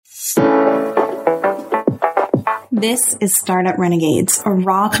This is Startup Renegades, a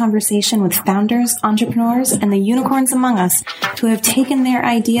raw conversation with founders, entrepreneurs, and the unicorns among us who have taken their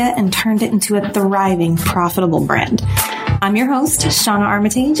idea and turned it into a thriving, profitable brand. I'm your host, Shauna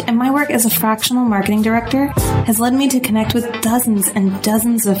Armitage, and my work as a fractional marketing director has led me to connect with dozens and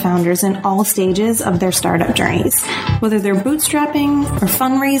dozens of founders in all stages of their startup journeys. Whether they're bootstrapping or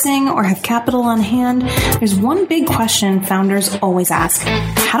fundraising or have capital on hand, there's one big question founders always ask: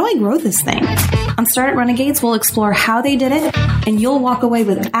 how do I grow this thing? On Startup Renegades, we'll explore how they did it, and you'll walk away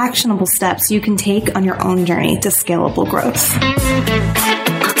with actionable steps you can take on your own journey to scalable growth.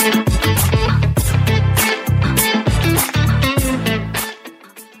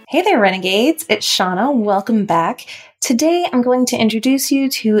 Hey there, Renegades. It's Shauna. Welcome back. Today, I'm going to introduce you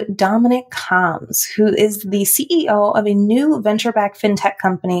to Dominic Kalms, who is the CEO of a new venture-backed fintech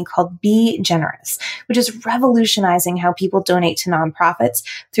company called BGenerous, which is revolutionizing how people donate to nonprofits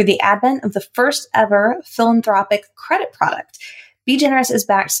through the advent of the first ever philanthropic credit product. BGenerous is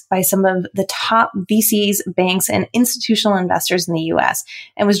backed by some of the top VCs, banks, and institutional investors in the US,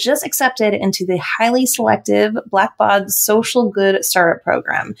 and was just accepted into the highly selective Blackbaud Social Good Startup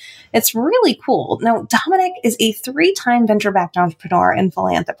Program. It's really cool. Now, Dominic is a 3-time venture-backed entrepreneur and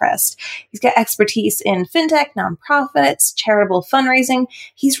philanthropist. He's got expertise in fintech, nonprofits, charitable fundraising.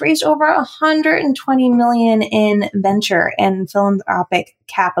 He's raised over $120 million in venture and philanthropic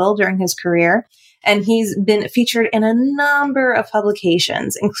capital during his career. And he's been featured in a number of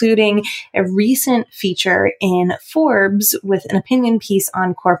publications, including a recent feature in Forbes with an opinion piece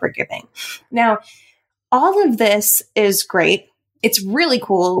on corporate giving. Now, all of this is great. It's really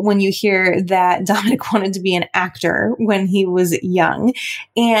cool when you hear that Dominic wanted to be an actor when he was young,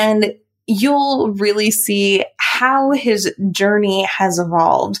 and you'll really see how his journey has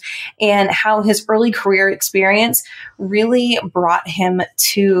evolved and how his early career experience really brought him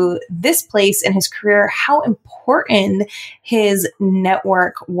to this place in his career, how important his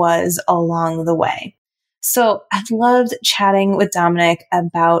network was along the way. So I loved chatting with Dominic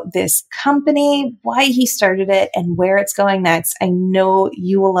about this company, why he started it, and where it's going next. I know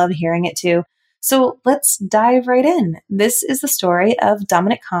you will love hearing it too. So let's dive right in. This is the story of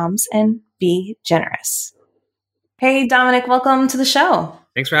Dominic Kalms and BGenerous. Hey, Dominic, welcome to the show.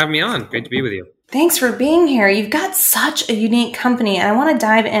 Thanks for having me on. Great to be with you. Thanks for being here. You've got such a unique company, and I want to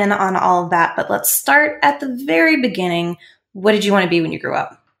dive in on all of that. But let's start at the very beginning. What did you want to be when you grew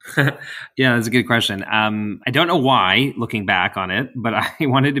up? Yeah, that's a good question. I don't know why, looking back on it, but I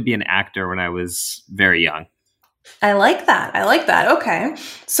wanted to be an actor when I was very young. I like that. Okay.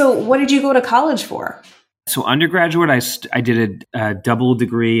 So what did you go to college for? So undergraduate, I did a double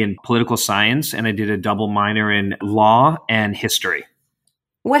degree in political science, and I did a double minor in law and history.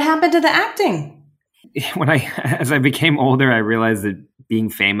 What happened to the acting? As I became older, I realized that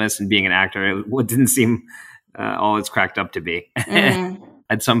being famous and being an actor, it didn't seem all it's cracked up to be. Mm-hmm.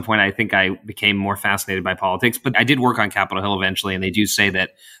 At some point, I think I became more fascinated by politics, but I did work on Capitol Hill eventually, and they do say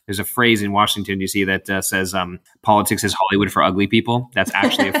that there's a phrase in Washington, D.C. that says politics is Hollywood for ugly people. That's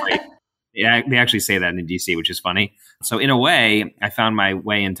actually a phrase. Yeah, they actually say that in D.C., which is funny. So in a way, I found my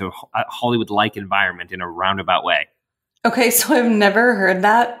way into a Hollywood-like environment in a roundabout way. Okay, so I've never heard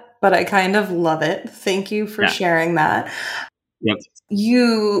that, but I kind of love it. Thank you for sharing that. Yep.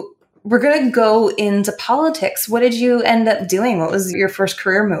 We're going to go into politics. What did you end up doing? What was your first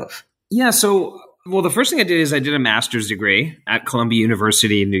career move? Yeah, the first thing I did is I did a master's degree at Columbia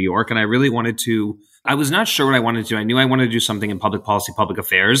University in New York, and I really wanted to, I was not sure what I wanted to do. I knew I wanted to do something in public policy, public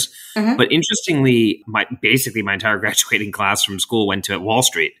affairs, but interestingly, my entire graduating class from school went to Wall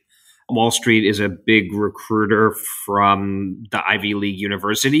Street. Wall Street is a big recruiter from the Ivy League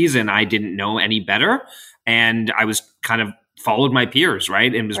universities, and I didn't know any better, and I was kind of followed my peers,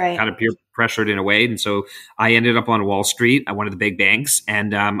 right? And was kind of peer pressured in a way. And so I ended up on Wall Street at one of the big banks,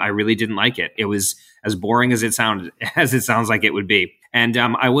 and I really didn't like it. It was as boring as it sounds like it would be. And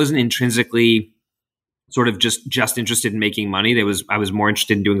I wasn't intrinsically sort of just interested in making money. I was more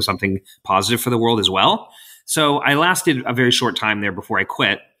interested in doing something positive for the world as well. So I lasted a very short time there before I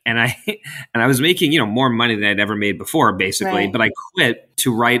quit. And I was making, more money than I'd ever made before, basically. Right. But I quit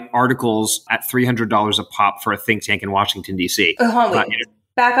to write articles at $300 a pop for a think tank in Washington, D.C.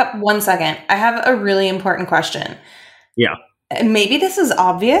 Back up 1 second. I have a really important question. Yeah. Maybe this is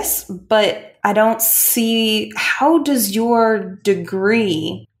obvious, but I don't see, how does your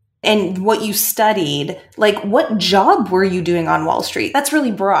degree and what you studied, what job were you doing on Wall Street? That's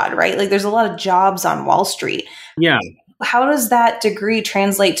really broad, right? There's a lot of jobs on Wall Street. Yeah. How does that degree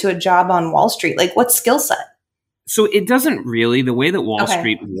translate to a job on Wall Street? What skill set? So it doesn't really, the way that Wall Okay.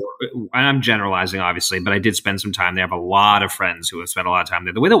 Street, and I'm generalizing obviously, but I did spend some time there. I have a lot of friends who have spent a lot of time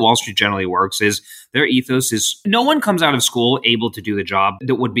there. The way that Wall Street generally works is their ethos is no one comes out of school able to do the job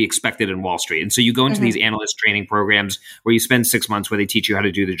that would be expected in Wall Street. And so you go into these analyst training programs where you spend 6 months where they teach you how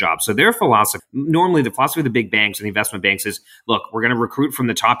to do the job. So their philosophy, normally the philosophy of the big banks and the investment banks is, look, we're going to recruit from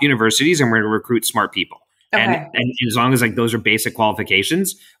the top universities and we're going to recruit smart people. Okay. And as long as like those are basic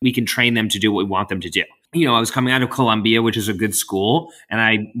qualifications, we can train them to do what we want them to do. You know, I was coming out of Columbia, which is a good school, and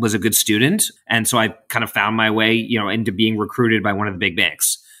I was a good student. And so I kind of found my way, into being recruited by one of the big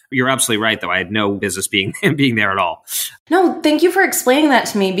banks. You're absolutely right, though. I had no business being there at all. No, thank you for explaining that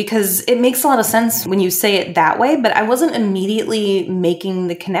to me because it makes a lot of sense when you say it that way, but I wasn't immediately making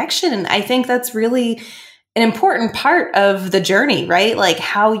the connection. And I think that's really an important part of the journey, right? Like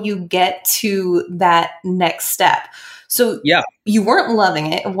how you get to that next step. So yeah, you weren't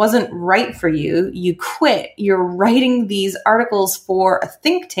loving it. It wasn't right for you. You quit. You're writing these articles for a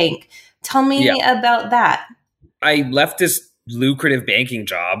think tank. Tell me about that. I left this lucrative banking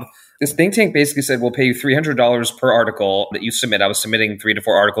job. This think tank basically said, we'll pay you $300 per article that you submit. I was submitting 3 to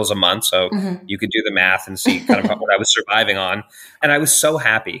 4 articles a month. So you could do the math and see kind of what I was surviving on. And I was so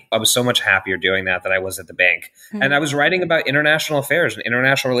happy. I was so much happier doing that than I was at the bank. And I was writing about international affairs and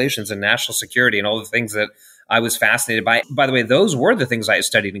international relations and national security and all the things that I was fascinated by. By the way, those were the things I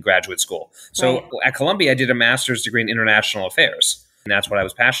studied in graduate school. So at Columbia, I did a master's degree in international affairs. And that's what I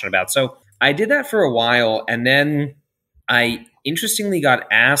was passionate about. So I did that for a while. And then I interestingly got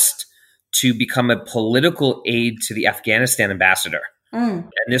asked to become a political aide to the Afghanistan ambassador. And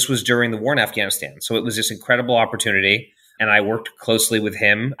this was during the war in Afghanistan. So it was this incredible opportunity. And I worked closely with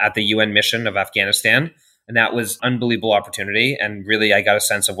him at the UN mission of Afghanistan. And that was an unbelievable opportunity. And really, I got a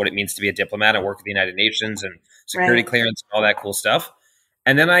sense of what it means to be a diplomat and work with the United Nations and security clearance and all that cool stuff.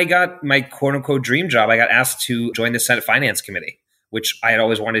 And then I got my quote unquote dream job. I got asked to join the Senate Finance Committee, which I had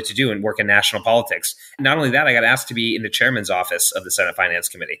always wanted to do and work in national politics. And not only that, I got asked to be in the chairman's office of the Senate Finance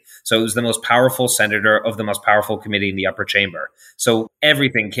Committee. So it was the most powerful senator of the most powerful committee in the upper chamber. So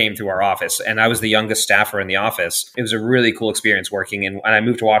everything came through our office. And I was the youngest staffer in the office. It was a really cool experience working. And I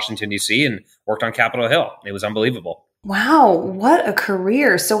moved to Washington, D.C. and worked on Capitol Hill. It was unbelievable. Wow, what a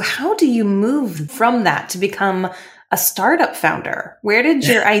career. So how do you move from that to become a startup founder? Where did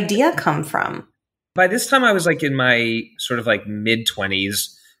your idea come from? By this time, I was like in my sort of like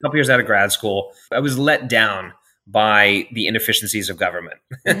mid-20s, a couple years out of grad school. I was let down by the inefficiencies of government.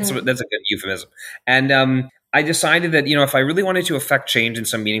 So that's a good euphemism. And I decided that, if I really wanted to affect change in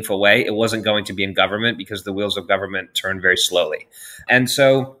some meaningful way, it wasn't going to be in government because the wheels of government turn very slowly. And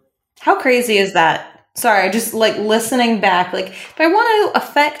so... How crazy is that? Sorry, just like listening back, like if I want to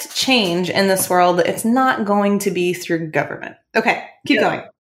affect change in this world, it's not going to be through government. Okay, keep going.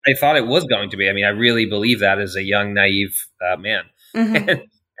 I thought it was going to be. I mean, I really believe that as a young, naive man.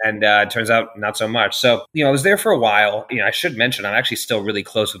 And it turns out not so much. So, I was there for a while. I should mention, I'm actually still really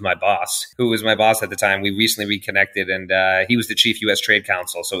close with my boss, who was my boss at the time. We recently reconnected, and he was the chief U.S. Trade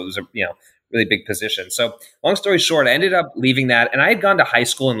Counsel. So it was a, really big position. So long story short, I ended up leaving that. And I had gone to high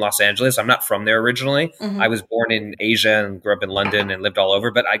school in Los Angeles. I'm not from there originally. I was born in Asia and grew up in London and lived all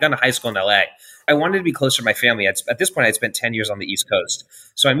over. But I got to high school in L.A. I wanted to be closer to my family. At this point, I'd spent 10 years on the East Coast.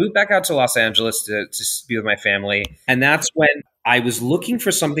 So I moved back out to Los Angeles to be with my family. And that's when I was looking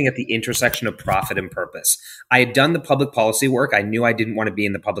for something at the intersection of profit and purpose. I had done the public policy work. I knew I didn't want to be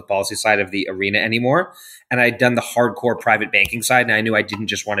in the public policy side of the arena anymore. And I had done the hardcore private banking side. And I knew I didn't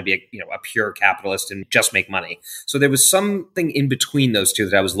just want to be a pure capitalist and just make money. So there was something in between those two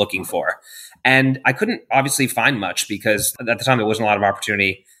that I was looking for. And I couldn't obviously find much because at the time there wasn't a lot of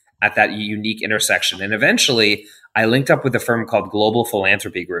opportunity at that unique intersection. And eventually I linked up with a firm called Global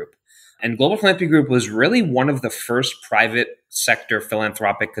Philanthropy Group. And Global Philanthropy Group was really one of the first private sector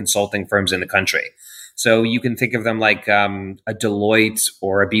philanthropic consulting firms in the country. So you can think of them like a Deloitte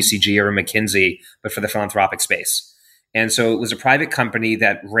or a BCG or a McKinsey, but for the philanthropic space. And so it was a private company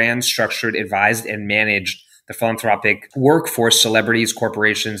that ran, structured, advised, and managed the philanthropic work for celebrities,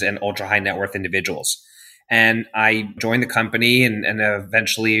 corporations, and ultra high net worth individuals. And I joined the company and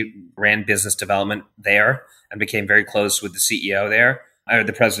eventually ran business development there and became very close with the CEO there, or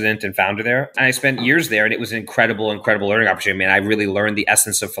the president and founder there. And I spent years there, and it was an incredible learning opportunity. I mean, I really learned the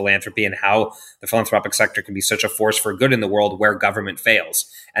essence of philanthropy and how the philanthropic sector can be such a force for good in the world where government fails.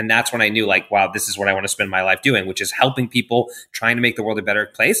 And that's when I knew, like, wow, this is what I want to spend my life doing, which is helping people, trying to make the world a better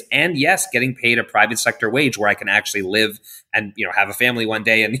place. And yes, getting paid a private sector wage where I can actually live and, have a family one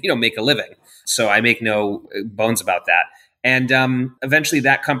day and, make a living. So I make no bones about that. And eventually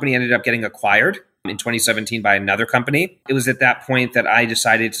that company ended up getting acquired in 2017 by another company. It was at that point that I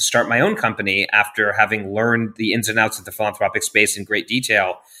decided to start my own company after having learned the ins and outs of the philanthropic space in great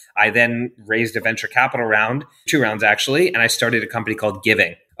detail. I then raised a venture capital round, 2 rounds actually, and I started a company called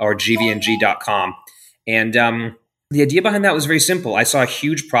Giving, or gvng.com. And the idea behind that was very simple. I saw a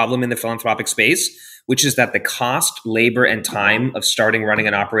huge problem in the philanthropic space, which is that the cost, labor, and time of starting, running,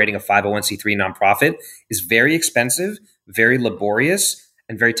 and operating a 501c3 nonprofit is very expensive, very laborious,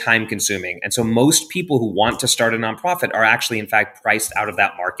 and very time consuming. And so most people who want to start a nonprofit are actually, in fact, priced out of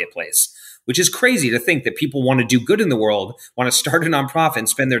that marketplace, which is crazy to think that people want to do good in the world, want to start a nonprofit and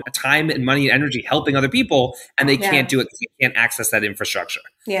spend their time and money and energy helping other people, and they can't do it because they can't access that infrastructure.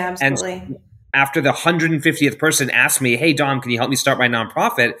 Yeah, absolutely. And after the 150th person asked me, hey, Dom, can you help me start my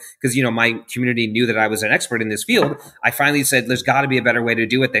nonprofit? Because, my community knew that I was an expert in this field. I finally said, there's got to be a better way to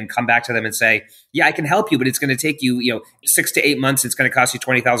do it than come back to them and say, yeah, I can help you, but it's going to take you, 6 to 8 months. It's going to cost you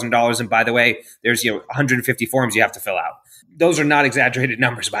 $20,000. And by the way, there's, 150 forms you have to fill out. Those are not exaggerated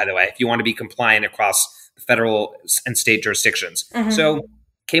numbers, by the way, if you want to be compliant across federal and state jurisdictions. Mm-hmm. So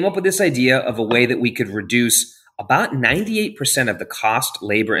came up with this idea of a way that we could reduce about 98% of the cost,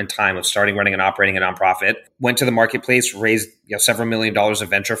 labor, and time of starting, running, and operating a nonprofit. Went to the marketplace, raised several $1 million of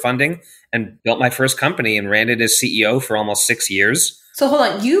venture funding, and built my first company and ran it as CEO for almost 6 years. So hold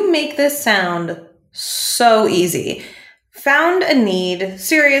on, you make this sound so easy. Found a need,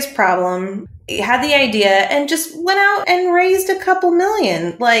 serious problem, had the idea, and just went out and raised a couple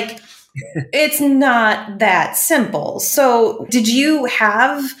million. Like, it's not that simple. So did you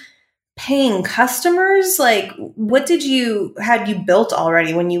have paying customers? Like, what had you built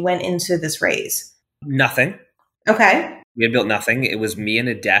already when you went into this raise? Nothing. Okay. We had built nothing. It was me and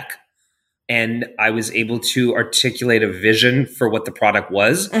a deck. And I was able to articulate a vision for what the product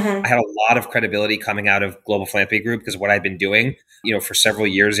was. Mm-hmm. I had a lot of credibility coming out of Global Philanthropy Group because what I've been doing, for several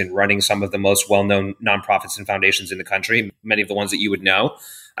years in running some of the most well-known nonprofits and foundations in the country, many of the ones that you would know.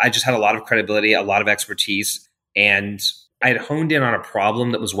 I just had a lot of credibility, a lot of expertise, and I had honed in on a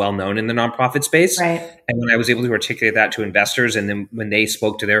problem that was well known in the nonprofit space. Right. And when I was able to articulate that to investors, and then when they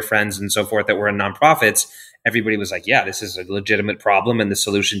spoke to their friends and so forth that were in nonprofits, everybody was like, yeah, this is a legitimate problem and the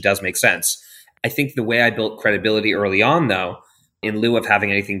solution does make sense. I think the way I built credibility early on, though, in lieu of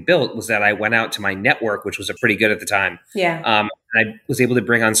having anything built, was that I went out to my network, which was pretty good at the time. Yeah. And I was able to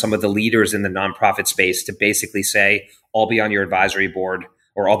bring on some of the leaders in the nonprofit space to basically say, I'll be on your advisory board,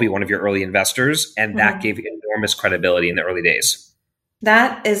 or I'll be one of your early investors. And that gave enormous credibility in the early days.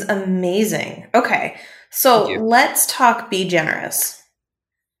 That is amazing. Okay. So let's talk BGenerous.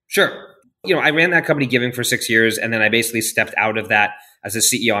 Sure. I ran that company Giving for 6 years, and then I basically stepped out of that as a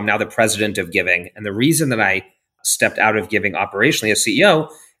CEO. I'm now the president of Giving. And the reason that I stepped out of Giving operationally as CEO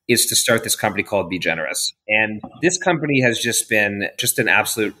is to start this company called BGenerous. And this company has just been an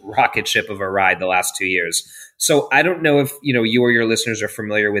absolute rocket ship of a ride the last 2 years. So I don't know if, you or your listeners are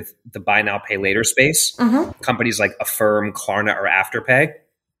familiar with the buy now, pay later space. Mm-hmm. Companies like Affirm, Klarna, or Afterpay.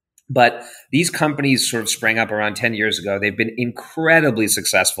 But these companies sort of sprang up around 10 years ago. They've been incredibly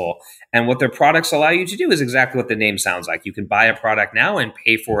successful. And what their products allow you to do is exactly what the name sounds like. You can buy a product now and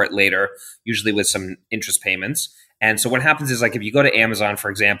pay for it later, usually with some interest payments. And so what happens is, like, if you go to Amazon,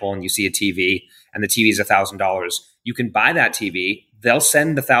 for example, and you see a TV and the TV is $1,000, you can buy that TV. They'll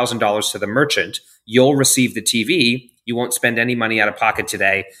send the $1,000 to the merchant. You'll receive the TV. You won't spend any money out of pocket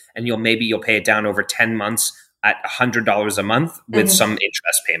today. And you'll pay it down over 10 months at $100 a month with some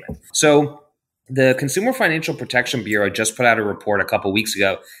interest payment. So the Consumer Financial Protection Bureau just put out a report a couple weeks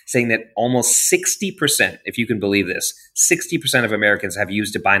ago saying that almost 60%, if you can believe this, 60% of Americans have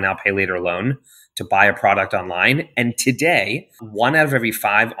used a buy now, pay later loan to buy a product online. And today, 1 out of every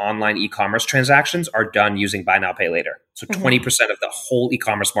 5 online e-commerce transactions are done using buy now, pay later. So 20% of the whole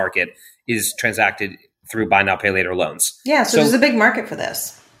e-commerce market is transacted through buy now, pay later loans. Yeah, so there's a big market for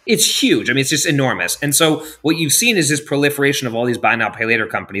this. It's huge. I mean, it's just enormous. And so what you've seen is this proliferation of all these buy now, pay later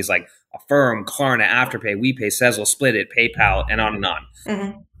companies like Affirm, Klarna, Afterpay, WePay, Sezzle, Split PayPal, and on and on.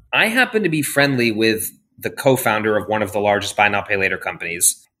 Mm-hmm. I happen to be friendly with the co-founder of one of the largest buy now, pay later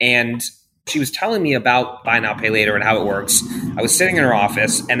companies. And she was telling me about buy now, pay later and how it works. I was sitting in her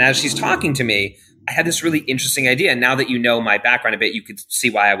office, and as she's talking to me, I had this really interesting idea. And now that you know my background a bit, you could see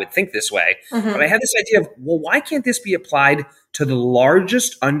why I would think this way. Mm-hmm. But I had this idea of, well, why can't this be applied to the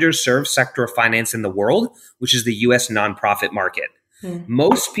largest underserved sector of finance in the world, which is the U.S. nonprofit market? Mm-hmm.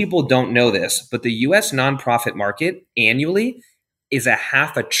 Most people don't know this, but the U.S. nonprofit market annually is a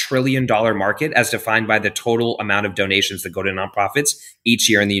 $500 billion market as defined by the total amount of donations that go to nonprofits each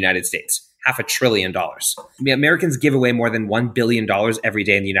year in the United States. $500 billion. Americans give away more than $1 billion every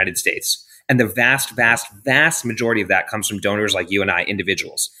day in the United States. And the vast, vast, vast majority of that comes from donors like you and I,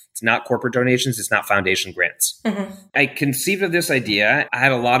 individuals. It's not corporate donations. It's not foundation grants. Mm-hmm. I conceived of this idea. I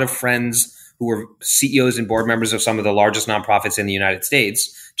had a lot of friends who were CEOs and board members of some of the largest nonprofits in the United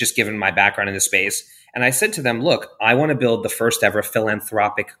States, just given my background in the space. And I said to them, look, I want to build the first ever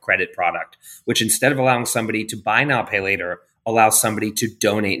philanthropic credit product, which instead of allowing somebody to buy now, pay later, allows somebody to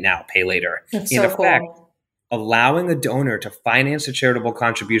donate now, pay later. That's in so effect, cool. Allowing a donor to finance a charitable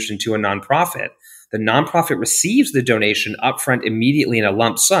contribution to a nonprofit. The nonprofit receives the donation upfront immediately in a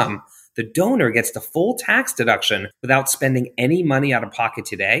lump sum. The donor gets the full tax deduction without spending any money out of pocket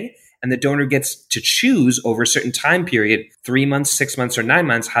today. And the donor gets to choose over a certain time period, 3 months, 6 months, or 9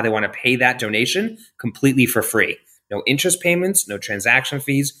 months, how they want to pay that donation completely for free. No interest payments, no transaction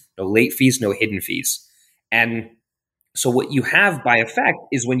fees, no late fees, no hidden fees. And so what you have by effect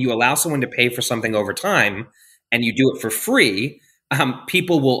is when you allow someone to pay for something over time and you do it for free,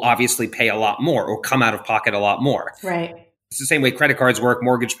 people will obviously pay a lot more or come out of pocket a lot more. Right. It's the same way credit cards work,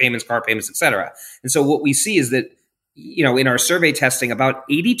 mortgage payments, car payments, et cetera. And so what we see is that, in our survey testing, about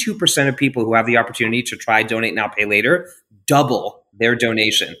 82% of people who have the opportunity to try donate now, pay later, double their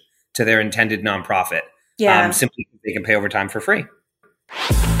donation to their intended nonprofit. Yeah. Simply because they can pay over time for free.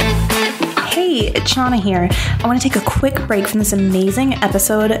 Hey, it's Shauna here. I want to take a quick break from this amazing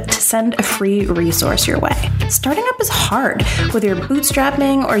episode to send a free resource your way. Starting up is hard. Whether you're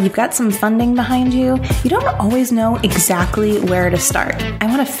bootstrapping or you've got some funding behind you, you don't always know exactly where to start. I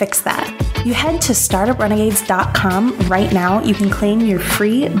want to fix that. You head to startuprenegades.com right now. You can claim your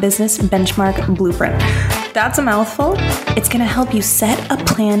free business benchmark blueprint. That's a mouthful. It's going to help you set a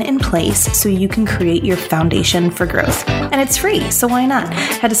plan in place so you can create your foundation for growth. And it's free, so why not?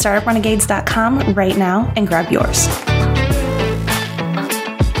 Head to startuprenegades.com right now and grab yours.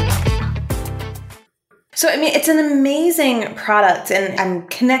 So, it's an amazing product, and I'm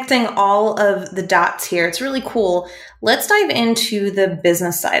connecting all of the dots here. It's really cool. Let's dive into the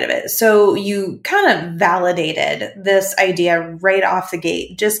business side of it. So you kind of validated this idea right off the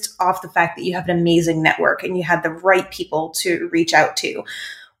gate, just off the fact that you have an amazing network and you had the right people to reach out to.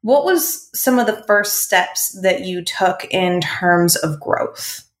 What was some of the first steps that you took in terms of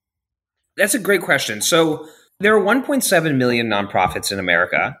growth? That's a great question. So there are 1.7 million nonprofits in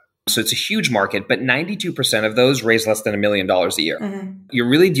America. So it's a huge market, but 92% of those raise less than $1 million a year. Mm-hmm. You're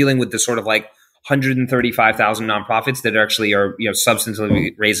really dealing with the sort of like 135,000 nonprofits that actually are,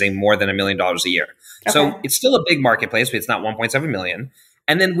 substantively raising more than $1 million a year. Okay. So it's still a big marketplace, but it's not 1.7 million.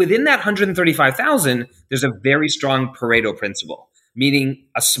 And then within that 135,000, there's a very strong Pareto principle, meaning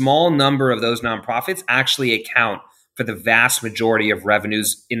a small number of those nonprofits actually account for the vast majority of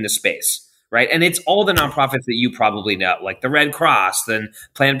revenues in the space. Right. And it's all the nonprofits that you probably know, like the Red Cross, then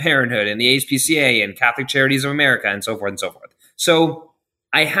Planned Parenthood and the ASPCA and Catholic Charities of America and so forth and so forth. So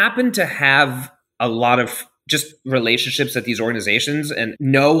I happen to have a lot of just relationships at these organizations and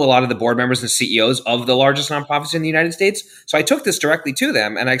know a lot of the board members and CEOs of the largest nonprofits in the United States. So I took this directly to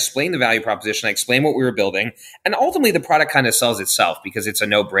them and I explained the value proposition. I explained what we were building. And ultimately, the product kind of sells itself because it's a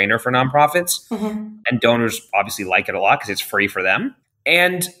no-brainer for nonprofits. Mm-hmm. And donors obviously like it a lot because it's free for them.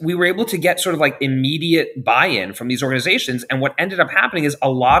 And we were able to get sort of like immediate buy-in from these organizations. And what ended up happening is a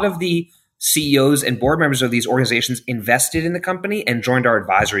lot of the CEOs and board members of these organizations invested in the company and joined our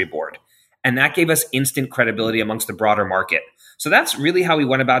advisory board. And that gave us instant credibility amongst the broader market. So that's really how we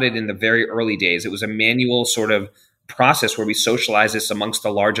went about it in the very early days. It was a manual sort of process where we socialize this amongst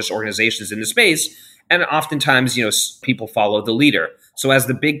the largest organizations in the space. And oftentimes, people follow the leader. So as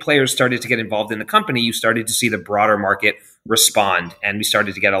the big players started to get involved in the company, you started to see the broader market respond. And we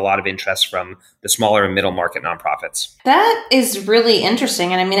started to get a lot of interest from the smaller and middle market nonprofits. That is really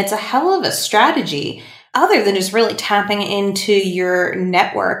interesting. And it's a hell of a strategy, other than just really tapping into your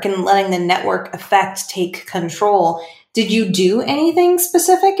network and letting the network effect take control. Did you do anything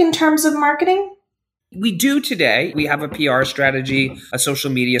specific in terms of marketing? We do today. We have a PR strategy, a social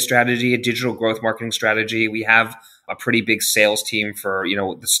media strategy, a digital growth marketing strategy. We have a pretty big sales team for,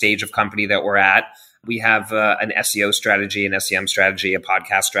 the stage of company that we're at. We have an SEO strategy, an SEM strategy, a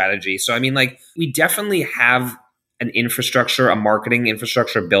podcast strategy. So, we definitely have an infrastructure, a marketing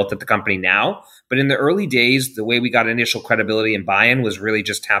infrastructure built at the company now. But in the early days, the way we got initial credibility and buy-in was really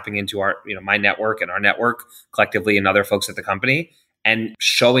just tapping into our, my network and our network collectively and other folks at the company, and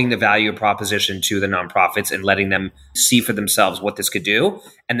showing the value proposition to the nonprofits and letting them see for themselves what this could do.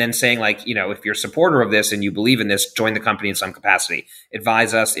 And then saying if you're a supporter of this and you believe in this, join the company in some capacity,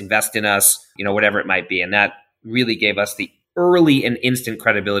 advise us, invest in us, whatever it might be. And that really gave us the early and instant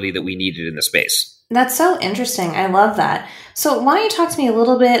credibility that we needed in the space. That's so interesting. I love that. So why don't you talk to me a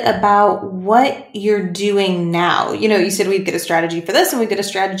little bit about what you're doing now? You said we'd get a strategy for this and we'd get a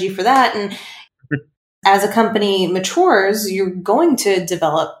strategy for that. And as a company matures, you're going to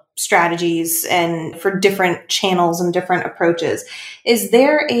develop strategies and for different channels and different approaches. Is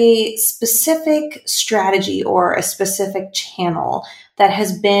there a specific strategy or a specific channel that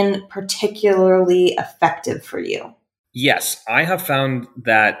has been particularly effective for you? Yes, I have found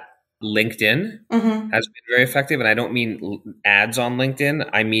that LinkedIn Mm-hmm. has been very effective. And I don't mean ads on LinkedIn.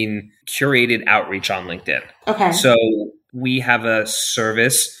 I mean curated outreach on LinkedIn. Okay. So we have a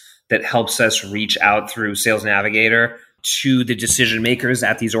service that helps us reach out through Sales Navigator to the decision makers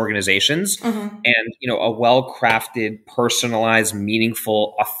at these organizations. Mm-hmm. And, a well-crafted, personalized,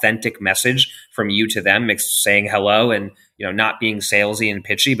 meaningful, authentic message from you to them, saying hello and, not being salesy and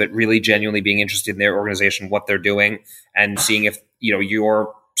pitchy, but really genuinely being interested in their organization, what they're doing, and seeing if,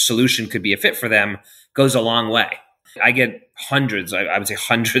 your solution could be a fit for them goes a long way. I get hundreds, I would say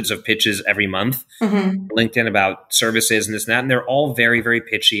hundreds of pitches every month, Mm-hmm. LinkedIn about services and this and that. And they're all very, very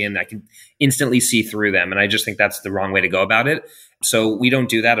pitchy and I can instantly see through them. And I just think that's the wrong way to go about it. So we don't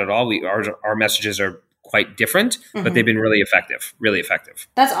do that at all. Our messages are quite different, Mm-hmm. but they've been really effective, really effective.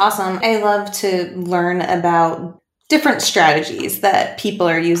 That's awesome. I love to learn about different strategies that people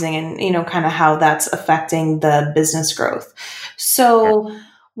are using and, kind of how that's affecting the business growth. So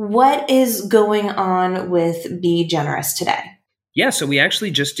what is going on with BGenerous today? Yeah, so we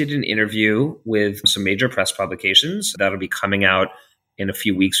actually just did an interview with some major press publications that'll be coming out in a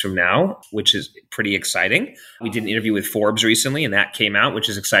few weeks from now, which is pretty exciting. We did an interview with Forbes recently, and that came out, which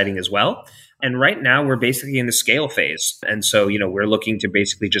is exciting as well. And right now, we're basically in the scale phase. And so, we're looking to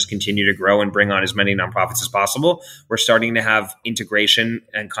basically just continue to grow and bring on as many nonprofits as possible. We're starting to have integration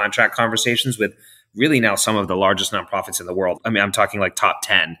and contract conversations with really now some of the largest nonprofits in the world. I mean, I'm talking like top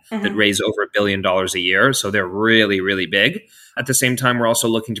 10 that raise over $1 billion a year. So they're really, really big. At the same time, we're also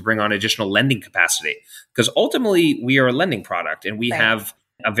looking to bring on additional lending capacity because ultimately we are a lending product and we have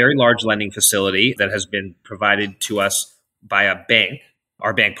a very large lending facility that has been provided to us by a bank,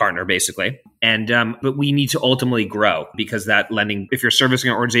 our bank partner, basically. And but we need to ultimately grow because that lending, if you're servicing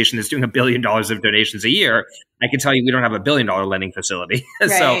an organization that's doing $1 billion of donations a year, I can tell you we don't have $1 billion lending facility.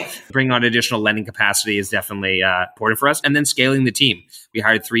 So bringing on additional lending capacity is definitely important for us. And then scaling the team. We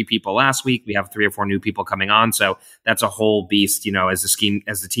hired 3 people last week. We have 3 or 4 new people coming on. So that's a whole beast. As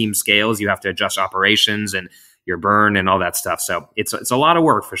the team scales, you have to adjust operations and your burn and all that stuff. So it's a lot of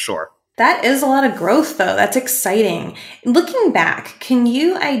work for sure. That is a lot of growth, though. That's exciting. Looking back, can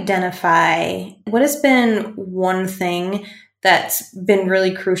you identify what has been one thing that's been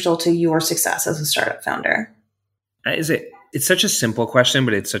really crucial to your success as a startup founder? It's such a simple question,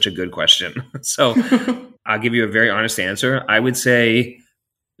 but it's such a good question. So I'll give you a very honest answer. I would say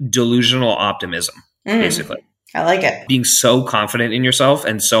delusional optimism, basically. I like it. Being so confident in yourself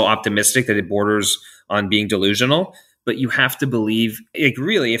and so optimistic that it borders on being delusional. But you have to believe,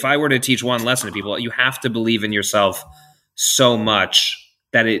 really, if I were to teach one lesson to people, you have to believe in yourself so much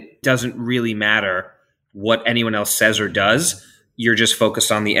that it doesn't really matter what anyone else says or does. You're just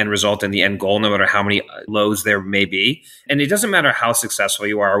focused on the end result and the end goal, no matter how many lows there may be. And it doesn't matter how successful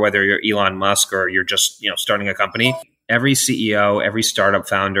you are, whether you're Elon Musk or you're just starting a company. Every CEO, every startup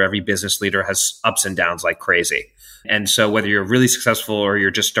founder, every business leader has ups and downs like crazy. And so whether you're really successful or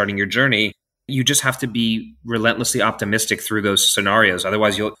you're just starting your journey, you just have to be relentlessly optimistic through those scenarios.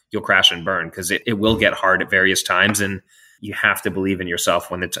 Otherwise, you'll crash and burn because it will get hard at various times, and you have to believe in yourself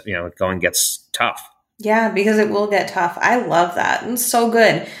when the going gets tough. Yeah, because it will get tough. I love that. It's so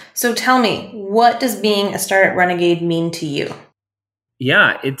good. So tell me, what does being a startup renegade mean to you?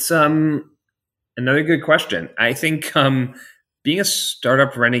 Yeah, it's another good question. I think being a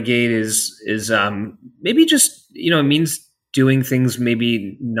startup renegade is maybe just it means doing things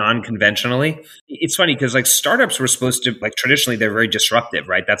maybe non-conventionally. It's funny because startups were supposed to traditionally they're very disruptive,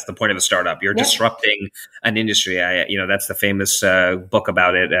 right? That's the point of a startup. You're disrupting an industry. That's the famous book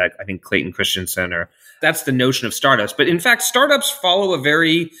about it. I think Clayton Christensen that's the notion of startups. But in fact, startups follow a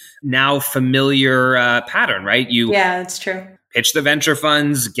very now familiar pattern, right? Yeah, that's true. Pitch the venture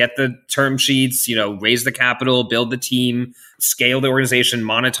funds, get the term sheets, raise the capital, build the team, scale the organization,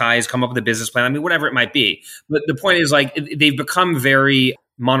 monetize, come up with a business plan. I mean, whatever it might be. But the point is they've become very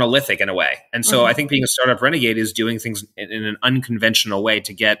monolithic in a way. And so I think being a startup renegade is doing things in an unconventional way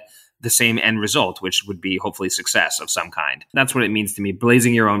to get the same end result, which would be hopefully success of some kind. That's what it means to me,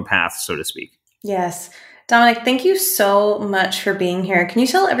 blazing your own path, so to speak. Yes. Dominic, thank you so much for being here. Can you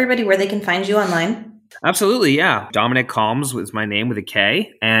tell everybody where they can find you online? Absolutely, yeah. Dominic Kalms is my name with a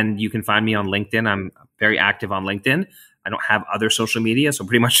K, and you can find me on LinkedIn. I'm very active on LinkedIn. I don't have other social media, so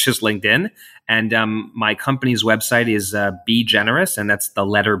pretty much just LinkedIn. And my company's website is BGenerous, and that's the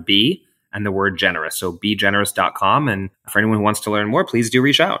letter B and the word generous. So BGenerous.com. And for anyone who wants to learn more, please do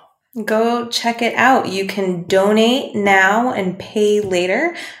reach out. Go check it out. You can donate now and pay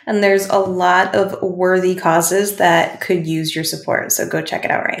later. And there's a lot of worthy causes that could use your support. So go check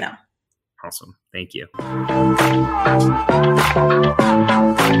it out right now. Awesome. Thank you.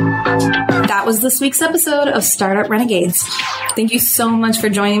 That was this week's episode of Startup Renegades. Thank you so much for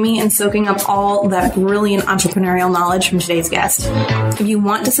joining me and soaking up all that brilliant entrepreneurial knowledge from today's guest. If you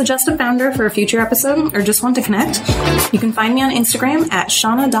want to suggest a founder for a future episode or just want to connect, you can find me on Instagram at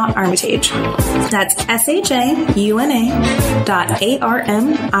shauna.armitage. That's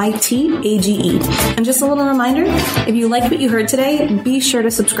SHAUNA.ARMITAGE. And just a little reminder, if you liked what you heard today, be sure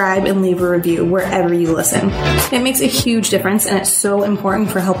to subscribe and leave a review wherever you listen. It makes a huge difference, and it's so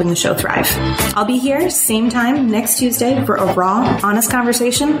important for helping the show thrive. I'll be here same time next Tuesday for a raw, honest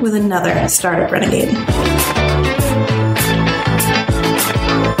conversation with another Startup Renegade.